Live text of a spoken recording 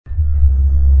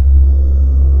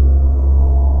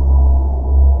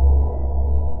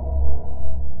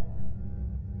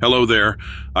Hello there.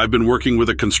 I've been working with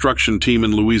a construction team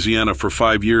in Louisiana for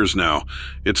 5 years now.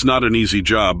 It's not an easy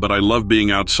job, but I love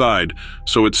being outside,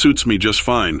 so it suits me just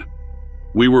fine.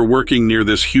 We were working near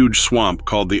this huge swamp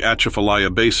called the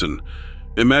Atchafalaya Basin.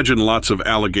 Imagine lots of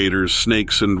alligators,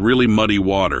 snakes, and really muddy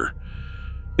water.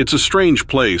 It's a strange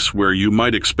place where you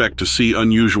might expect to see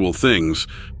unusual things,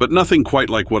 but nothing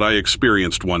quite like what I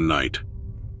experienced one night.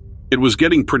 It was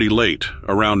getting pretty late,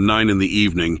 around 9 in the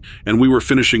evening, and we were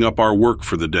finishing up our work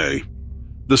for the day.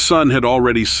 The sun had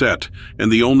already set, and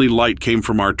the only light came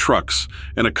from our trucks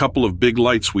and a couple of big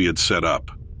lights we had set up.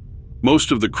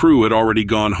 Most of the crew had already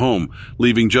gone home,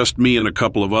 leaving just me and a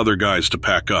couple of other guys to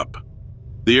pack up.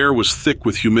 The air was thick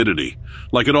with humidity,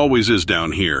 like it always is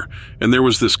down here, and there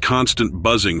was this constant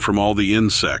buzzing from all the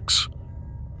insects.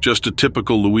 Just a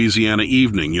typical Louisiana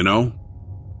evening, you know?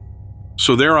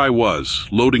 So there I was,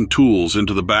 loading tools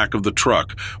into the back of the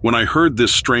truck, when I heard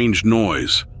this strange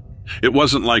noise. It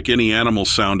wasn't like any animal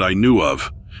sound I knew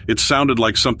of. It sounded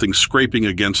like something scraping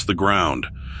against the ground.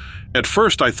 At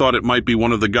first I thought it might be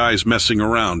one of the guys messing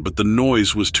around, but the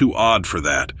noise was too odd for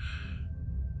that.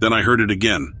 Then I heard it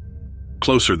again,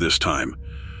 closer this time.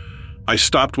 I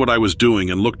stopped what I was doing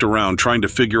and looked around, trying to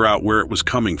figure out where it was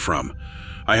coming from.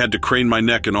 I had to crane my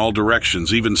neck in all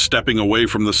directions, even stepping away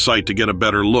from the site to get a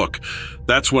better look.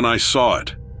 That's when I saw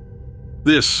it.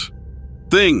 This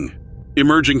thing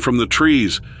emerging from the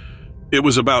trees. It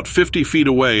was about 50 feet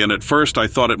away, and at first I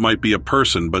thought it might be a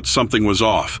person, but something was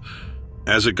off.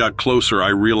 As it got closer, I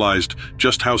realized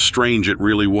just how strange it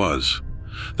really was.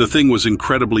 The thing was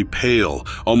incredibly pale,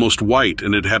 almost white,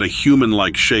 and it had a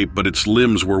human-like shape, but its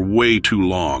limbs were way too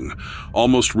long,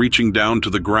 almost reaching down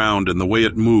to the ground, and the way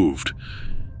it moved.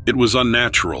 It was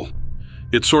unnatural.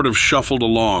 It sort of shuffled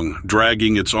along,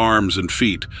 dragging its arms and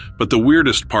feet, but the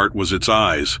weirdest part was its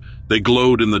eyes. They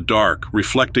glowed in the dark,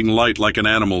 reflecting light like an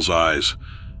animal's eyes.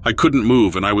 I couldn't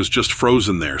move, and I was just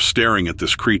frozen there, staring at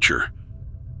this creature.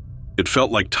 It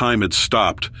felt like time had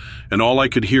stopped, and all I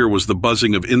could hear was the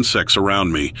buzzing of insects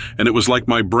around me, and it was like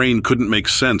my brain couldn't make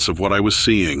sense of what I was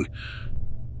seeing.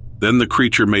 Then the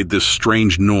creature made this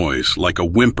strange noise, like a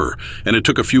whimper, and it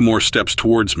took a few more steps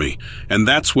towards me, and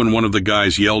that's when one of the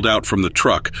guys yelled out from the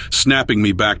truck, snapping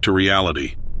me back to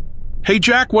reality. "Hey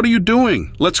Jack, what are you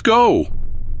doing? Let's go!"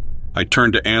 I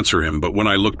turned to answer him, but when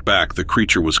I looked back, the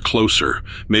creature was closer,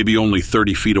 maybe only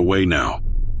 30 feet away now.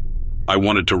 I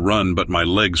wanted to run, but my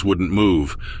legs wouldn't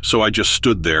move, so I just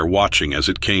stood there watching as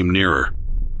it came nearer.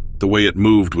 The way it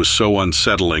moved was so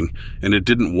unsettling, and it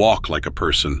didn't walk like a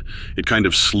person. It kind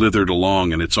of slithered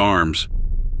along in its arms.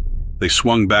 They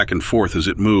swung back and forth as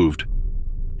it moved.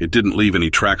 It didn't leave any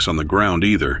tracks on the ground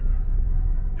either.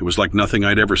 It was like nothing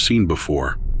I'd ever seen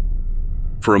before.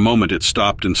 For a moment it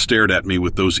stopped and stared at me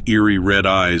with those eerie red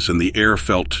eyes, and the air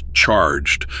felt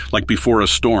charged, like before a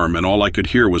storm, and all I could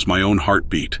hear was my own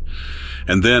heartbeat.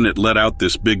 And then it let out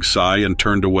this big sigh and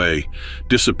turned away,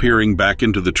 disappearing back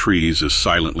into the trees as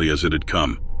silently as it had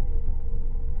come.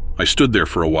 I stood there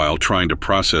for a while trying to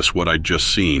process what I'd just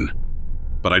seen,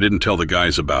 but I didn't tell the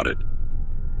guys about it.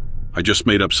 I just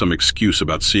made up some excuse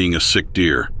about seeing a sick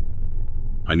deer.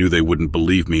 I knew they wouldn't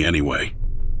believe me anyway.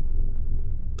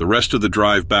 The rest of the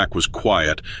drive back was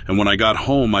quiet, and when I got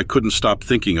home I couldn't stop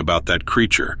thinking about that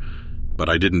creature, but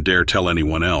I didn't dare tell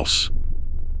anyone else.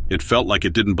 It felt like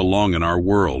it didn't belong in our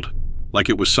world, like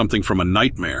it was something from a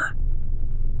nightmare.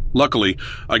 Luckily,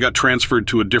 I got transferred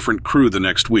to a different crew the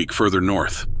next week further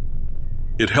north.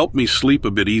 It helped me sleep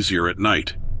a bit easier at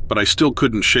night, but I still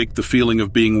couldn't shake the feeling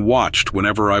of being watched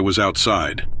whenever I was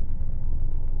outside.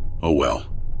 Oh well,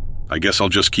 I guess I'll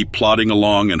just keep plodding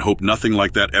along and hope nothing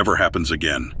like that ever happens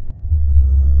again.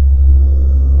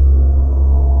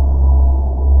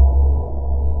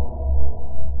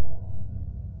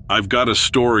 I've got a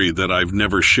story that I've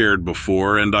never shared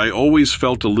before, and I always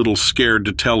felt a little scared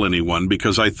to tell anyone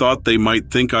because I thought they might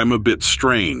think I'm a bit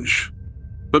strange.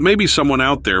 But maybe someone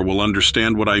out there will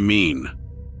understand what I mean.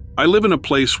 I live in a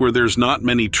place where there's not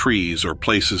many trees or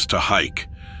places to hike.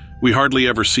 We hardly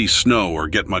ever see snow or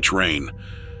get much rain.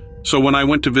 So when I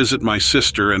went to visit my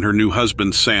sister and her new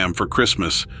husband Sam for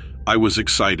Christmas, I was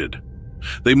excited.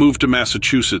 They moved to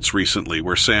Massachusetts recently,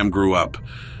 where Sam grew up.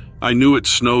 I knew it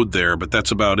snowed there, but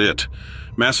that's about it.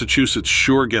 Massachusetts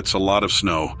sure gets a lot of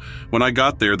snow. When I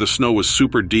got there, the snow was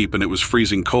super deep and it was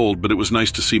freezing cold, but it was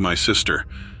nice to see my sister.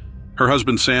 Her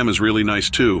husband Sam is really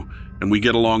nice too, and we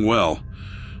get along well.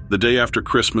 The day after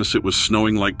Christmas, it was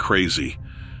snowing like crazy.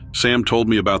 Sam told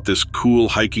me about this cool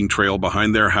hiking trail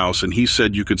behind their house, and he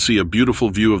said you could see a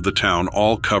beautiful view of the town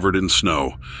all covered in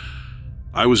snow.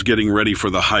 I was getting ready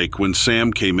for the hike when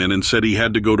Sam came in and said he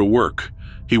had to go to work.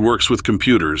 He works with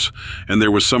computers, and there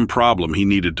was some problem he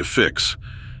needed to fix.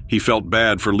 He felt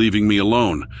bad for leaving me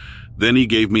alone. Then he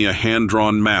gave me a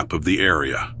hand-drawn map of the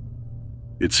area.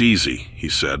 "It's easy," he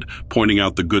said, pointing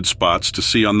out the good spots to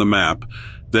see on the map.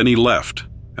 Then he left,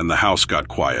 and the house got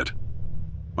quiet.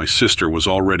 My sister was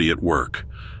already at work.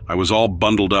 I was all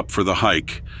bundled up for the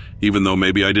hike, even though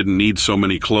maybe I didn't need so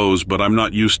many clothes, but I'm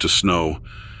not used to snow.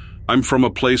 I'm from a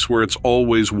place where it's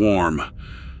always warm.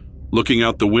 Looking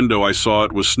out the window, I saw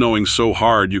it was snowing so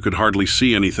hard you could hardly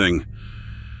see anything.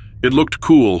 It looked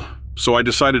cool, so I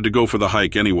decided to go for the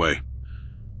hike anyway.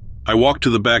 I walked to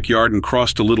the backyard and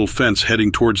crossed a little fence heading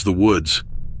towards the woods.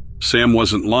 Sam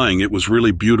wasn't lying, it was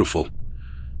really beautiful.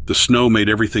 The snow made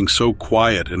everything so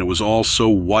quiet and it was all so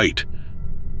white.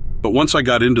 But once I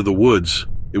got into the woods,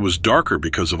 it was darker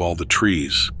because of all the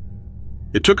trees.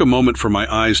 It took a moment for my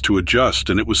eyes to adjust,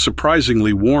 and it was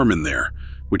surprisingly warm in there,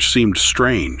 which seemed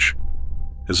strange.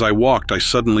 As I walked, I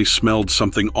suddenly smelled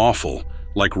something awful,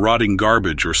 like rotting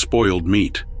garbage or spoiled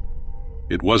meat.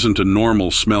 It wasn't a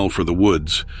normal smell for the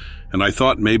woods, and I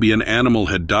thought maybe an animal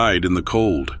had died in the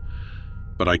cold.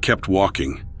 But I kept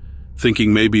walking,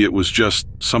 thinking maybe it was just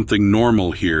something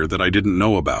normal here that I didn't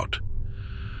know about.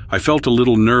 I felt a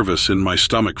little nervous in my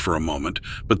stomach for a moment,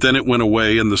 but then it went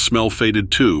away and the smell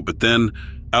faded too. But then,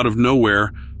 out of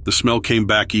nowhere, the smell came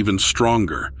back even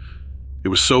stronger. It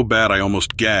was so bad I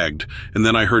almost gagged, and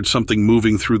then I heard something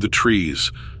moving through the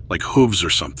trees, like hooves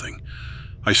or something.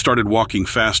 I started walking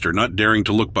faster, not daring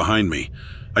to look behind me.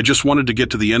 I just wanted to get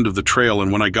to the end of the trail,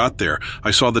 and when I got there, I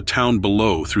saw the town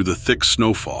below through the thick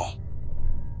snowfall.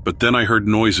 But then I heard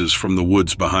noises from the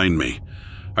woods behind me.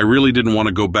 I really didn't want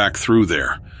to go back through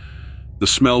there. The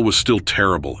smell was still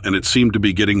terrible, and it seemed to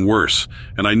be getting worse,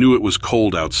 and I knew it was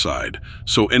cold outside,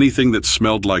 so anything that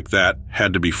smelled like that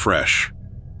had to be fresh.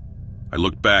 I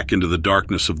looked back into the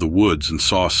darkness of the woods and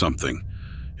saw something.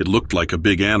 It looked like a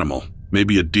big animal,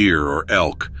 maybe a deer or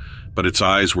elk, but its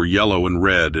eyes were yellow and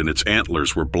red, and its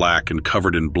antlers were black and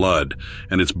covered in blood,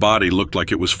 and its body looked like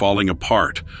it was falling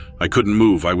apart. I couldn't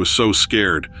move, I was so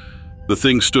scared. The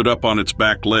thing stood up on its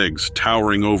back legs,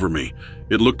 towering over me.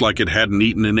 It looked like it hadn't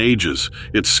eaten in ages,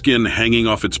 its skin hanging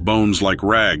off its bones like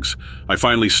rags. I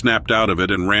finally snapped out of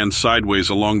it and ran sideways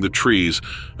along the trees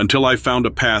until I found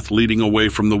a path leading away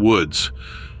from the woods.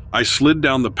 I slid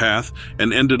down the path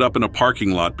and ended up in a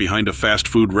parking lot behind a fast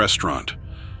food restaurant.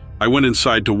 I went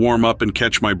inside to warm up and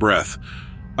catch my breath.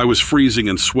 I was freezing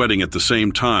and sweating at the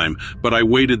same time, but I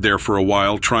waited there for a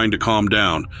while trying to calm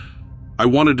down. I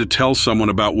wanted to tell someone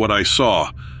about what I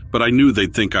saw, but I knew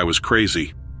they'd think I was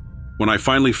crazy. When I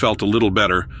finally felt a little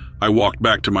better, I walked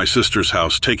back to my sister's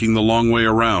house, taking the long way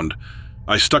around.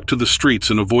 I stuck to the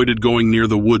streets and avoided going near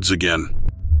the woods again.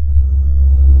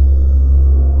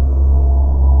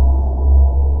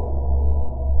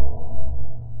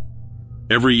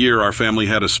 Every year our family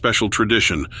had a special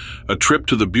tradition, a trip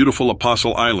to the beautiful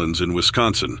Apostle Islands in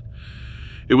Wisconsin.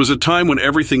 It was a time when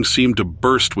everything seemed to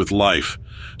burst with life,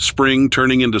 spring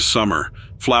turning into summer,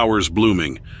 flowers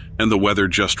blooming, and the weather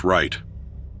just right.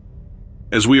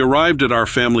 As we arrived at our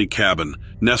family cabin,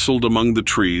 nestled among the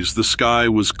trees, the sky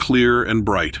was clear and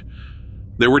bright.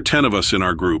 There were 10 of us in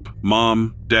our group: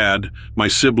 Mom, Dad, my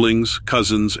siblings,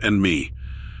 cousins, and me.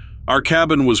 Our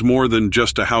cabin was more than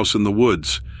just a house in the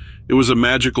woods. It was a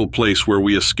magical place where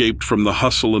we escaped from the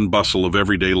hustle and bustle of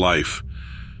everyday life.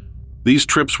 These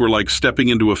trips were like stepping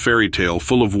into a fairy tale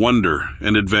full of wonder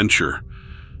and adventure.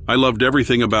 I loved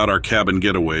everything about our cabin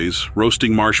getaways,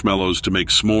 roasting marshmallows to make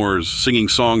s'mores, singing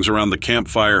songs around the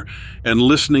campfire, and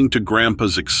listening to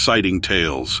Grandpa's exciting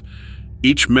tales.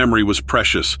 Each memory was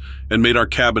precious and made our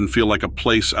cabin feel like a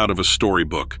place out of a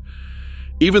storybook.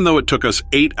 Even though it took us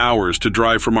 8 hours to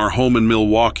drive from our home in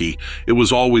Milwaukee, it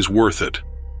was always worth it.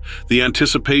 The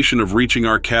anticipation of reaching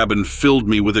our cabin filled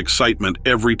me with excitement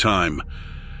every time.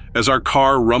 As our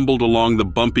car rumbled along the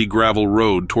bumpy gravel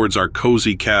road towards our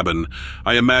cozy cabin,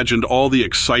 I imagined all the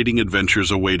exciting adventures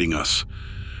awaiting us.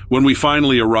 When we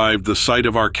finally arrived, the sight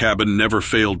of our cabin never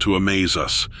failed to amaze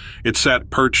us. It sat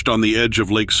perched on the edge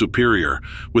of Lake Superior,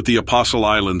 with the Apostle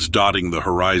Islands dotting the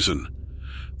horizon.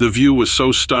 The view was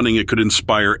so stunning it could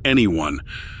inspire anyone.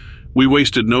 We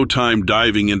wasted no time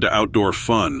diving into outdoor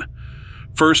fun.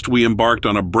 First, we embarked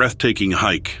on a breathtaking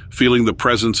hike, feeling the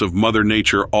presence of Mother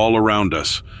Nature all around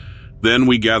us. Then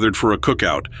we gathered for a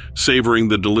cookout, savoring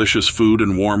the delicious food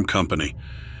and warm company.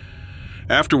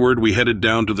 Afterward, we headed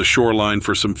down to the shoreline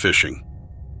for some fishing.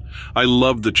 I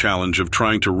loved the challenge of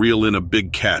trying to reel in a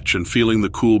big catch and feeling the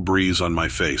cool breeze on my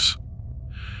face.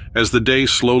 As the day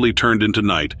slowly turned into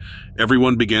night,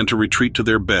 everyone began to retreat to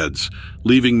their beds,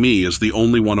 leaving me as the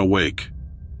only one awake.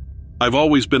 I've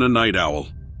always been a night owl,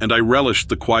 and I relished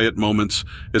the quiet moments,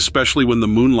 especially when the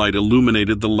moonlight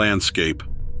illuminated the landscape.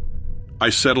 I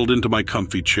settled into my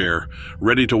comfy chair,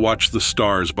 ready to watch the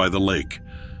stars by the lake.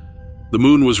 The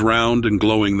moon was round and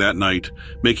glowing that night,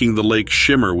 making the lake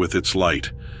shimmer with its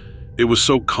light. It was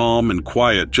so calm and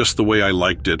quiet, just the way I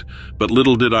liked it, but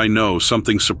little did I know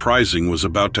something surprising was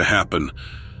about to happen.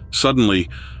 Suddenly,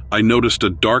 I noticed a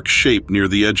dark shape near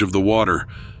the edge of the water.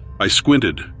 I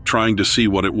squinted, trying to see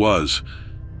what it was.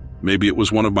 Maybe it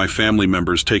was one of my family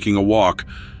members taking a walk,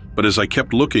 but as I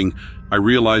kept looking, I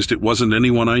realized it wasn't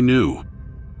anyone I knew.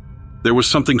 There was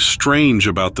something strange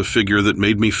about the figure that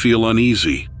made me feel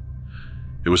uneasy.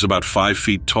 It was about 5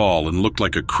 feet tall and looked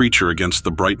like a creature against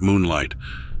the bright moonlight.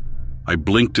 I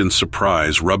blinked in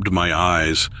surprise, rubbed my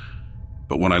eyes,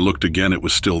 but when I looked again, it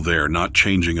was still there, not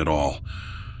changing at all.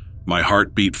 My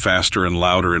heart beat faster and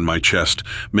louder in my chest,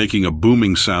 making a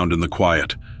booming sound in the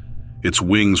quiet. Its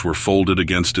wings were folded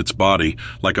against its body,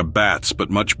 like a bat's but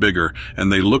much bigger,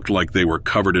 and they looked like they were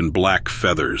covered in black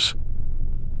feathers.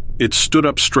 It stood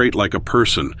up straight like a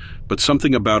person, but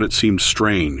something about it seemed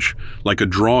strange, like a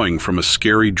drawing from a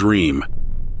scary dream.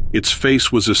 Its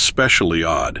face was especially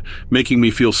odd, making me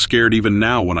feel scared even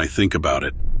now when I think about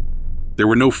it. There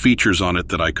were no features on it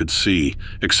that I could see,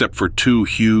 except for 2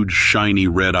 huge, shiny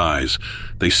red eyes.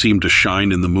 They seemed to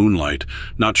shine in the moonlight,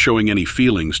 not showing any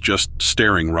feelings, just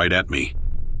staring right at me.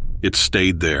 It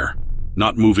stayed there,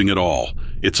 not moving at all,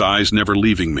 its eyes never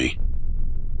leaving me.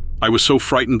 I was so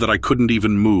frightened that I couldn't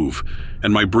even move,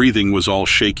 and my breathing was all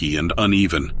shaky and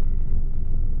uneven.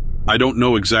 I don't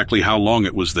know exactly how long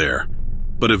it was there,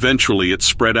 but eventually it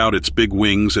spread out its big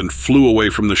wings and flew away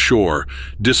from the shore,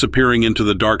 disappearing into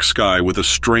the dark sky with a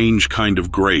strange kind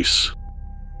of grace.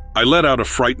 I let out a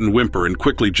frightened whimper and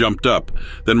quickly jumped up,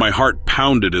 then my heart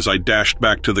pounded as I dashed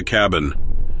back to the cabin.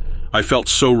 I felt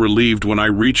so relieved when I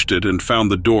reached it and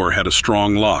found the door had a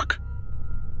strong lock.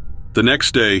 The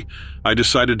next day, I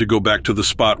decided to go back to the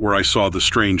spot where I saw the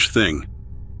strange thing.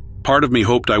 Part of me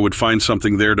hoped I would find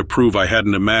something there to prove I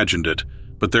hadn't imagined it,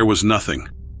 but there was nothing.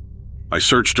 I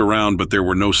searched around, but there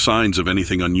were no signs of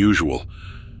anything unusual.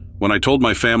 When I told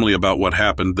my family about what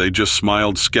happened, they just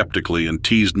smiled skeptically and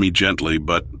teased me gently,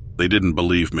 but they didn't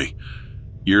believe me.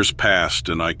 Years passed,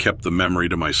 and I kept the memory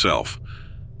to myself.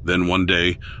 Then one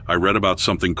day, I read about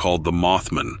something called the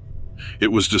Mothman.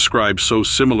 It was described so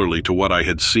similarly to what I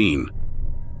had seen.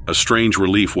 A strange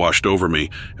relief washed over me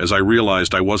as I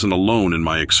realized I wasn't alone in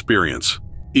my experience.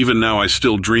 Even now, I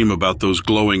still dream about those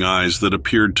glowing eyes that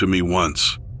appeared to me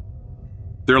once.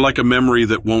 They're like a memory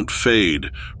that won't fade,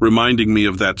 reminding me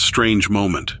of that strange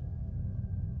moment.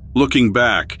 Looking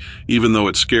back, even though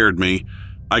it scared me,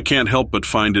 I can't help but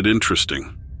find it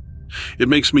interesting. It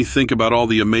makes me think about all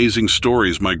the amazing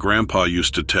stories my grandpa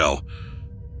used to tell.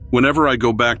 Whenever I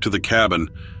go back to the cabin,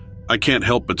 I can't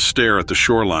help but stare at the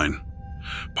shoreline.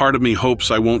 Part of me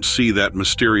hopes I won't see that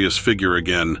mysterious figure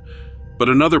again, but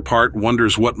another part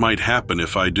wonders what might happen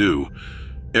if I do.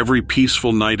 Every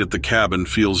peaceful night at the cabin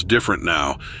feels different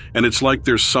now, and it's like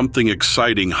there's something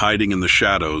exciting hiding in the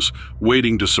shadows,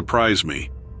 waiting to surprise me.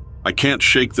 I can't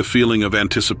shake the feeling of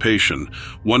anticipation,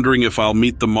 wondering if I'll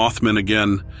meet the Mothman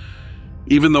again.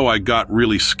 Even though I got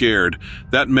really scared,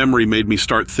 that memory made me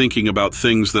start thinking about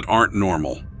things that aren't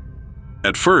normal.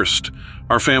 At first,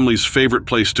 our family's favorite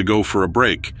place to go for a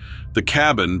break, the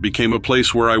cabin, became a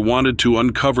place where I wanted to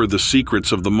uncover the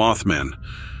secrets of the Mothman.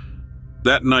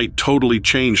 That night totally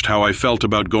changed how I felt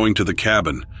about going to the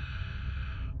cabin.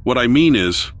 What I mean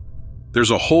is, there's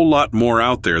a whole lot more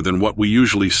out there than what we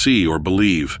usually see or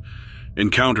believe.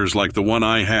 Encounters like the one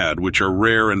I had, which are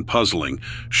rare and puzzling,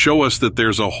 show us that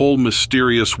there's a whole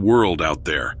mysterious world out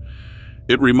there.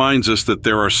 It reminds us that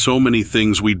there are so many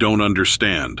things we don't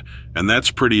understand, and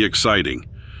that's pretty exciting.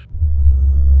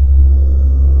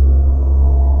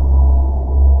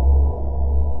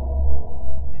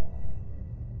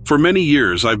 For many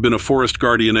years, I've been a forest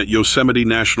guardian at Yosemite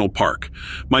National Park.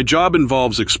 My job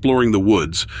involves exploring the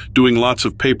woods, doing lots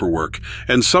of paperwork,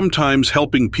 and sometimes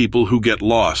helping people who get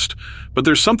lost. But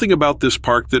there's something about this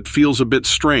park that feels a bit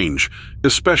strange,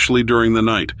 especially during the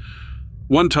night.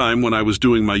 One time when I was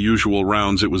doing my usual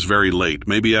rounds, it was very late,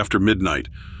 maybe after midnight.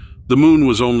 The moon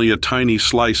was only a tiny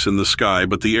slice in the sky,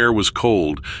 but the air was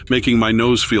cold, making my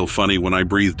nose feel funny when I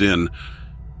breathed in.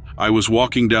 I was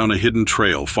walking down a hidden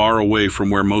trail far away from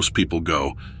where most people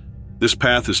go. This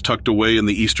path is tucked away in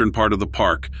the eastern part of the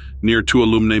park, near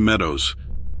Tuolumne Meadows.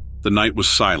 The night was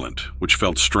silent, which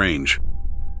felt strange.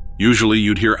 Usually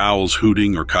you'd hear owls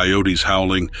hooting or coyotes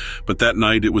howling, but that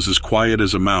night it was as quiet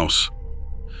as a mouse.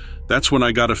 That's when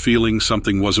I got a feeling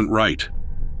something wasn't right.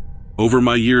 Over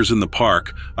my years in the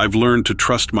park, I've learned to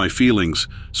trust my feelings,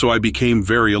 so I became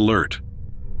very alert.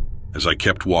 As I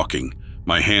kept walking,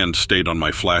 my hand stayed on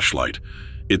my flashlight.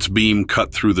 Its beam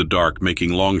cut through the dark,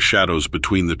 making long shadows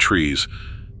between the trees.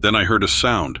 Then I heard a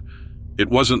sound. It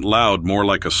wasn't loud, more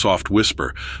like a soft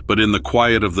whisper, but in the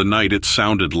quiet of the night it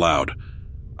sounded loud.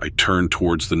 I turned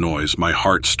towards the noise, my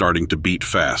heart starting to beat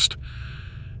fast.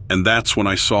 And that's when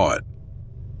I saw it.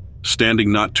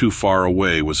 Standing not too far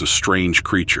away was a strange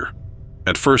creature.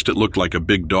 At first it looked like a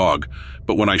big dog,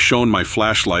 but when I shone my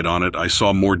flashlight on it, I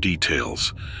saw more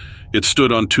details. It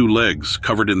stood on two legs,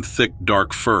 covered in thick,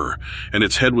 dark fur, and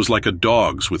its head was like a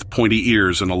dog's with pointy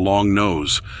ears and a long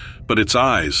nose. But its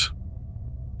eyes,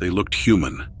 they looked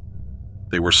human.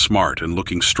 They were smart and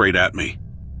looking straight at me.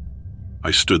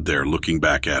 I stood there looking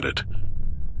back at it.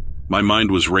 My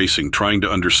mind was racing, trying to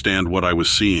understand what I was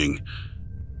seeing.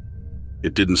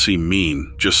 It didn't seem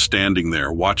mean, just standing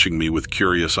there, watching me with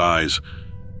curious eyes.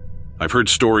 I've heard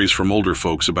stories from older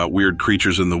folks about weird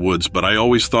creatures in the woods, but I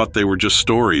always thought they were just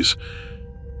stories.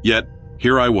 Yet,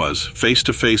 here I was, face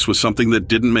to face with something that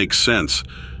didn't make sense.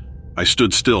 I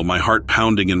stood still, my heart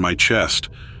pounding in my chest.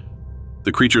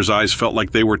 The creature's eyes felt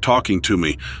like they were talking to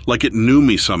me, like it knew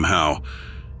me somehow.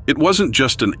 It wasn't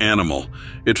just an animal.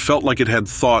 It felt like it had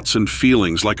thoughts and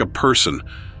feelings, like a person.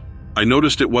 I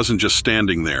noticed it wasn't just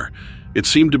standing there. It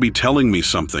seemed to be telling me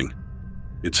something.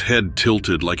 Its head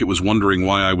tilted like it was wondering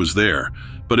why I was there,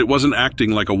 but it wasn't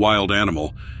acting like a wild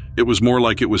animal. It was more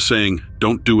like it was saying,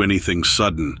 "Don't do anything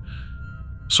sudden."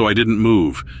 So I didn't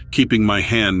move, keeping my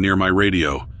hand near my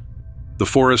radio. The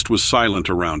forest was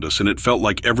silent around us, and it felt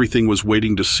like everything was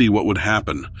waiting to see what would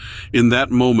happen. In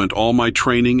that moment, all my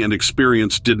training and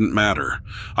experience didn't matter.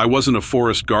 I wasn't a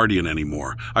forest guardian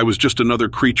anymore. I was just another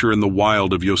creature in the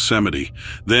wild of Yosemite.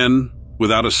 Then,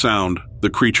 without a sound,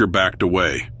 the creature backed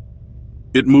away.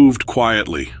 It moved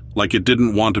quietly, like it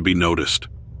didn't want to be noticed.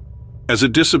 As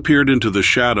it disappeared into the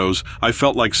shadows, I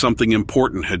felt like something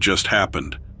important had just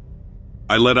happened.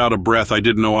 I let out a breath I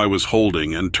didn't know I was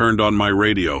holding and turned on my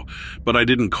radio, but I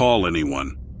didn't call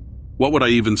anyone. What would I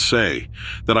even say?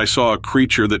 That I saw a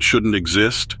creature that shouldn't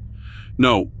exist?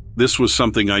 No, this was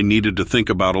something I needed to think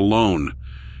about alone.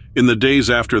 In the days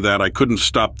after that, I couldn't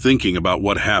stop thinking about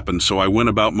what happened, so I went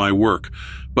about my work,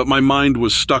 but my mind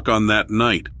was stuck on that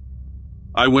night.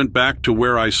 I went back to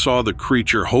where I saw the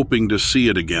creature, hoping to see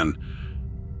it again.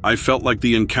 I felt like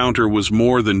the encounter was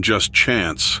more than just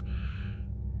chance.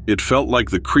 It felt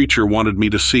like the creature wanted me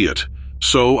to see it,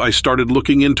 so I started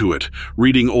looking into it,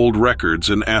 reading old records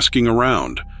and asking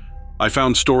around. I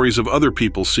found stories of other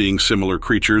people seeing similar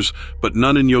creatures, but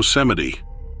none in Yosemite.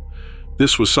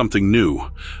 This was something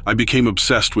new. I became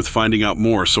obsessed with finding out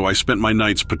more, so I spent my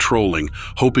nights patrolling,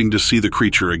 hoping to see the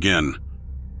creature again.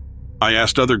 I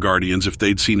asked other guardians if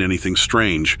they'd seen anything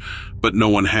strange, but no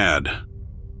one had.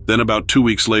 Then about 2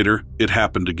 weeks later, it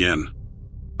happened again.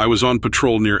 I was on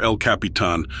patrol near El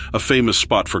Capitan, a famous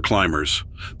spot for climbers.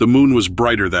 The moon was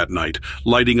brighter that night,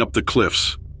 lighting up the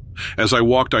cliffs. As I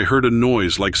walked, I heard a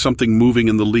noise like something moving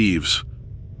in the leaves.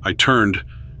 I turned,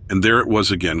 and there it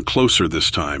was again, closer this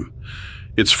time.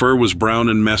 Its fur was brown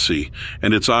and messy,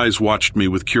 and its eyes watched me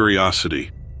with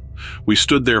curiosity. We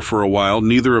stood there for a while,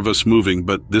 neither of us moving,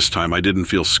 but this time I didn't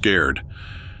feel scared.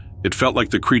 It felt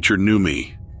like the creature knew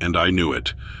me, and I knew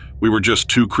it. We were just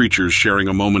two creatures sharing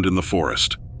a moment in the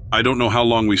forest. I don't know how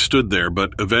long we stood there,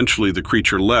 but eventually the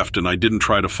creature left and I didn't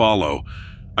try to follow.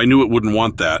 I knew it wouldn't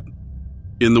want that.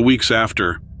 In the weeks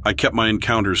after, I kept my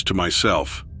encounters to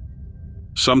myself.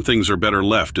 Some things are better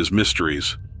left as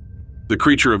mysteries. The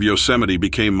creature of Yosemite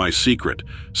became my secret,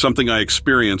 something I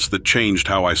experienced that changed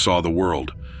how I saw the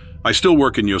world. I still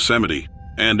work in Yosemite,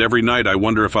 and every night I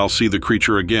wonder if I'll see the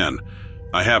creature again.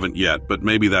 I haven't yet, but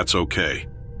maybe that's okay.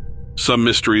 Some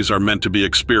mysteries are meant to be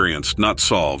experienced, not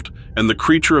solved, and the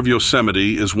creature of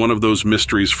Yosemite is one of those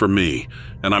mysteries for me,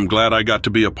 and I'm glad I got to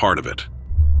be a part of it.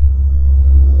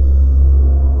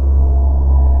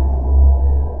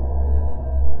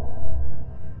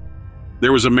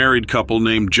 There was a married couple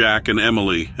named Jack and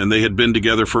Emily, and they had been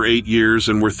together for 8 years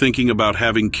and were thinking about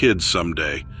having kids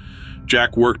someday.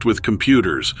 Jack worked with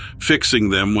computers, fixing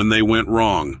them when they went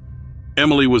wrong.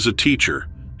 Emily was a teacher,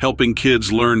 helping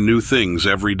kids learn new things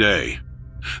every day.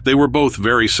 They were both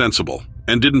very sensible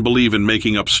and didn't believe in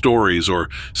making up stories or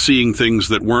seeing things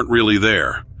that weren't really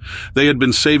there. They had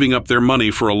been saving up their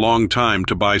money for a long time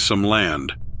to buy some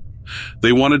land.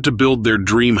 They wanted to build their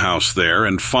dream house there,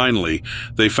 and finally,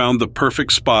 they found the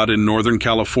perfect spot in Northern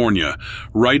California,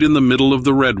 right in the middle of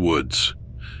the redwoods.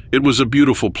 It was a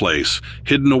beautiful place,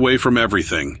 hidden away from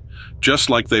everything, just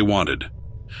like they wanted.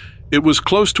 It was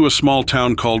close to a small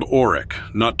town called Eerie,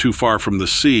 not too far from the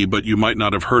sea, but you might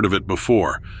not have heard of it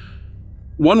before.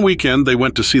 One weekend, they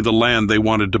went to see the land they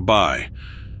wanted to buy.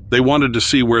 They wanted to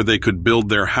see where they could build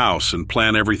their house and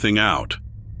plan everything out.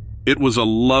 It was a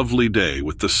lovely day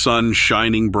with the sun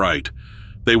shining bright.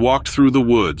 They walked through the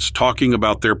woods, talking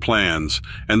about their plans,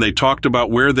 and they talked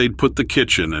about where they'd put the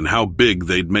kitchen and how big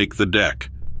they'd make the deck.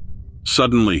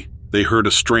 Suddenly, they heard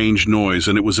a strange noise,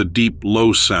 and it was a deep,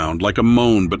 low sound, like a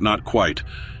moan, but not quite.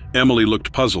 Emily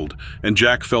looked puzzled, and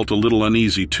Jack felt a little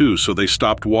uneasy too, so they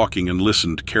stopped walking and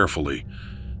listened carefully.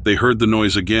 They heard the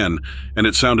noise again, and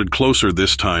it sounded closer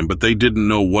this time, but they didn't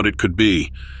know what it could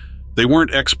be. They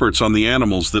weren't experts on the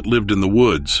animals that lived in the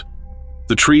woods.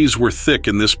 The trees were thick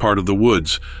in this part of the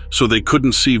woods, so they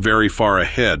couldn't see very far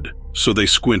ahead, so they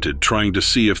squinted, trying to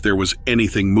see if there was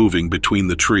anything moving between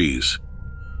the trees.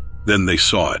 Then they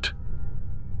saw it.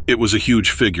 It was a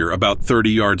huge figure, about 30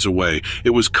 yards away.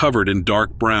 It was covered in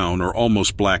dark brown or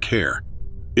almost black hair.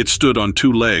 It stood on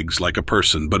two legs like a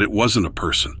person, but it wasn't a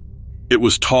person. It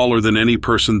was taller than any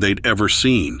person they'd ever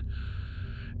seen.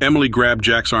 Emily grabbed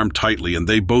Jack's arm tightly, and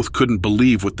they both couldn't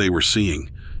believe what they were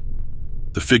seeing.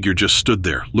 The figure just stood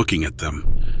there, looking at them.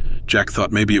 Jack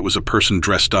thought maybe it was a person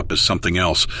dressed up as something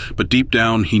else, but deep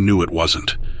down he knew it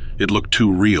wasn't. It looked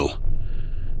too real.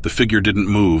 The figure didn't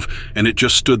move, and it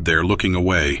just stood there looking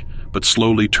away, but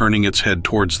slowly turning its head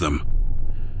towards them.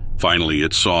 Finally,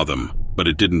 it saw them, but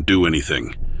it didn't do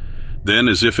anything. Then,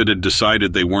 as if it had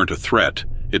decided they weren't a threat,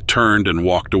 it turned and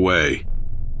walked away.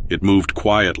 It moved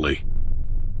quietly.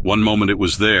 One moment it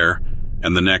was there,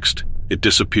 and the next, it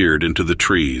disappeared into the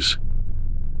trees.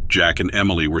 Jack and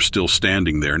Emily were still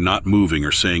standing there, not moving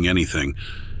or saying anything.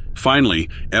 Finally,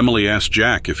 Emily asked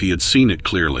Jack if he had seen it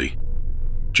clearly.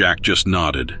 Jack just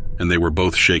nodded, and they were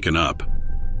both shaken up.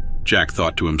 Jack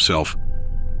thought to himself,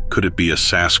 could it be a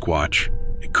Sasquatch?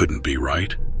 It couldn't be,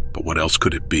 right? But what else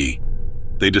could it be?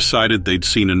 They decided they'd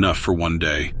seen enough for one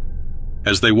day.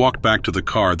 As they walked back to the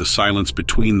car, the silence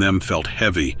between them felt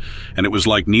heavy, and it was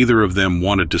like neither of them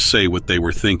wanted to say what they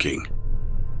were thinking.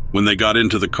 When they got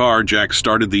into the car, Jack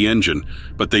started the engine,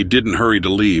 but they didn't hurry to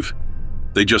leave.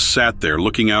 They just sat there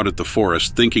looking out at the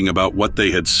forest, thinking about what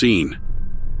they had seen.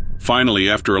 Finally,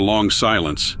 after a long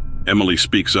silence, Emily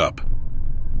speaks up.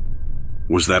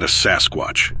 "Was that a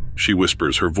Sasquatch?" she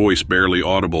whispers, her voice barely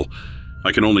audible.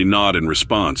 I can only nod in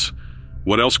response.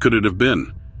 What else could it have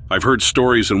been? I've heard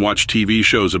stories and watched TV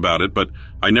shows about it, but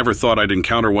I never thought I'd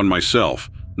encounter one myself,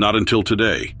 not until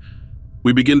today.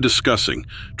 We begin discussing,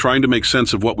 trying to make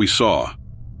sense of what we saw.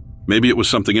 Maybe it was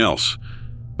something else,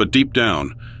 but deep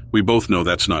down, we both know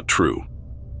that's not true.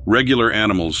 Regular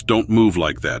animals don't move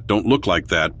like that, don't look like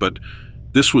that, but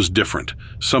this was different,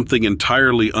 something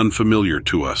entirely unfamiliar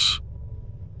to us.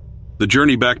 The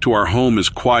journey back to our home is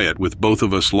quiet, with both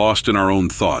of us lost in our own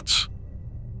thoughts.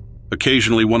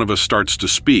 Occasionally, one of us starts to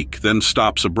speak, then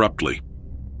stops abruptly.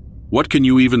 What can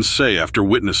you even say after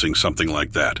witnessing something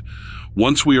like that?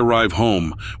 Once we arrive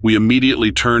home, we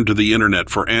immediately turn to the internet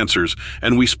for answers,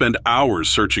 and we spend hours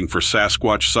searching for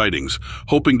Sasquatch sightings,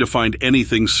 hoping to find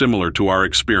anything similar to our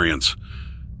experience.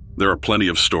 There are plenty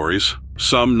of stories,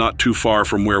 some not too far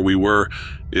from where we were.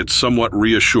 It's somewhat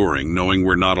reassuring knowing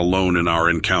we're not alone in our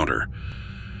encounter.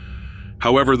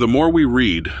 However, the more we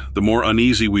read, the more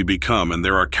uneasy we become, and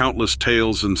there are countless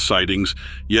tales and sightings,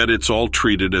 yet it's all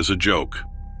treated as a joke.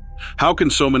 How can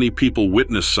so many people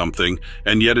witness something,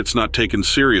 and yet it's not taken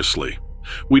seriously?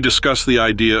 We discuss the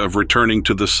idea of returning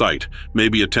to the site,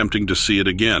 maybe attempting to see it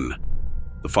again.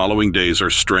 The following days are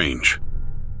strange.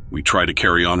 We try to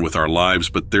carry on with our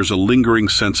lives, but there's a lingering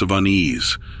sense of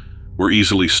unease. We're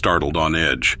easily startled on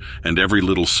edge, and every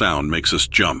little sound makes us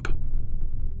jump.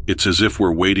 It's as if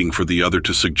we're waiting for the other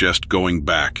to suggest going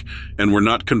back, and we're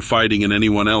not confiding in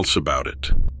anyone else about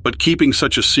it. But keeping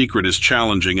such a secret is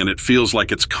challenging, and it feels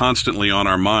like it's constantly on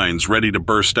our minds, ready to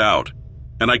burst out.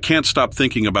 And I can't stop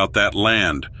thinking about that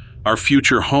land, our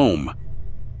future home.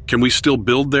 Can we still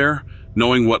build there,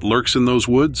 knowing what lurks in those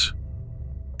woods?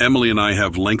 Emily and I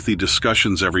have lengthy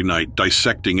discussions every night,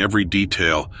 dissecting every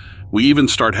detail. We even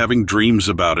start having dreams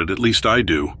about it, at least I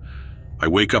do. I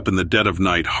wake up in the dead of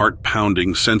night, heart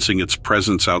pounding, sensing its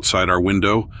presence outside our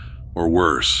window, or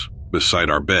worse, beside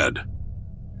our bed.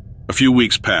 A few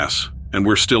weeks pass, and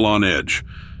we're still on edge.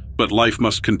 But life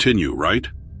must continue, right?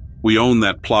 We own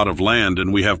that plot of land,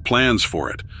 and we have plans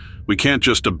for it. We can't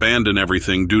just abandon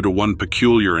everything due to one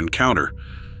peculiar encounter.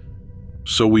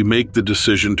 So we make the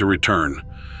decision to return.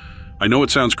 I know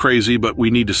it sounds crazy, but we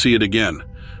need to see it again.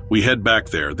 We head back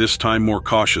there, this time more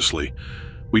cautiously.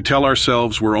 We tell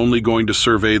ourselves we're only going to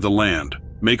survey the land,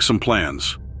 make some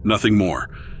plans, nothing more.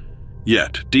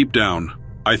 Yet, deep down,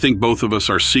 I think both of us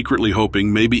are secretly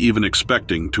hoping, maybe even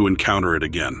expecting, to encounter it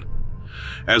again.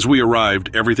 As we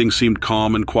arrived, everything seemed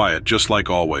calm and quiet, just like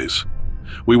always.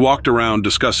 We walked around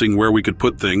discussing where we could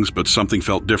put things, but something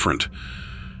felt different.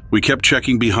 We kept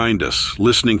checking behind us,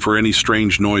 listening for any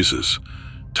strange noises.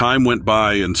 Time went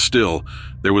by, and still,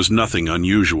 there was nothing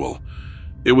unusual.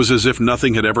 It was as if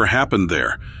nothing had ever happened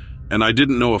there, and I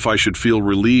didn't know if I should feel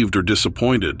relieved or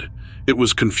disappointed. It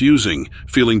was confusing,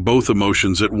 feeling both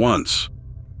emotions at once.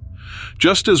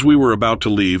 Just as we were about to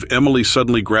leave, Emily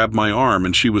suddenly grabbed my arm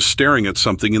and she was staring at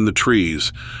something in the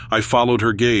trees. I followed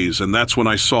her gaze, and that's when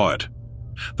I saw it.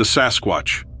 The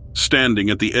Sasquatch, standing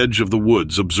at the edge of the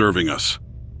woods observing us.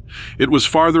 It was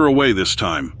farther away this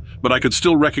time, but I could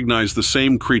still recognize the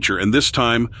same creature, and this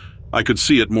time I could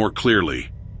see it more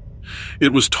clearly.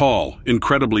 It was tall,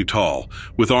 incredibly tall,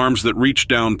 with arms that reached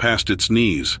down past its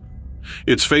knees.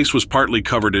 Its face was partly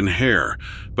covered in hair,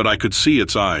 but I could see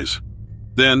its eyes.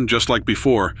 Then, just like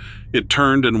before, it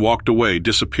turned and walked away,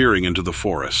 disappearing into the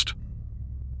forest.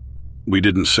 We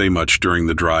didn't say much during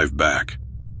the drive back.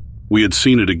 We had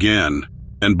seen it again,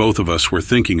 and both of us were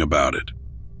thinking about it.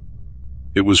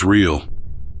 It was real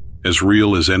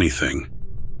as anything.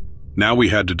 Now we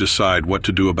had to decide what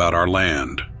to do about our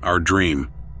land, our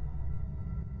dream.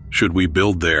 Should we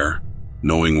build there,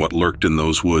 knowing what lurked in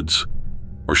those woods,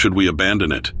 or should we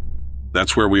abandon it?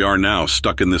 That's where we are now,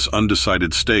 stuck in this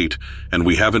undecided state, and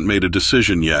we haven't made a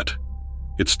decision yet.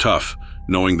 It's tough,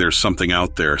 knowing there's something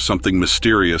out there, something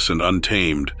mysterious and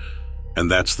untamed. And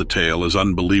that's the tale, as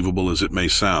unbelievable as it may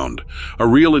sound. A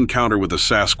real encounter with a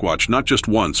Sasquatch, not just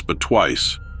once, but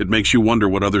twice. It makes you wonder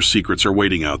what other secrets are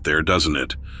waiting out there, doesn't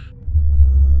it?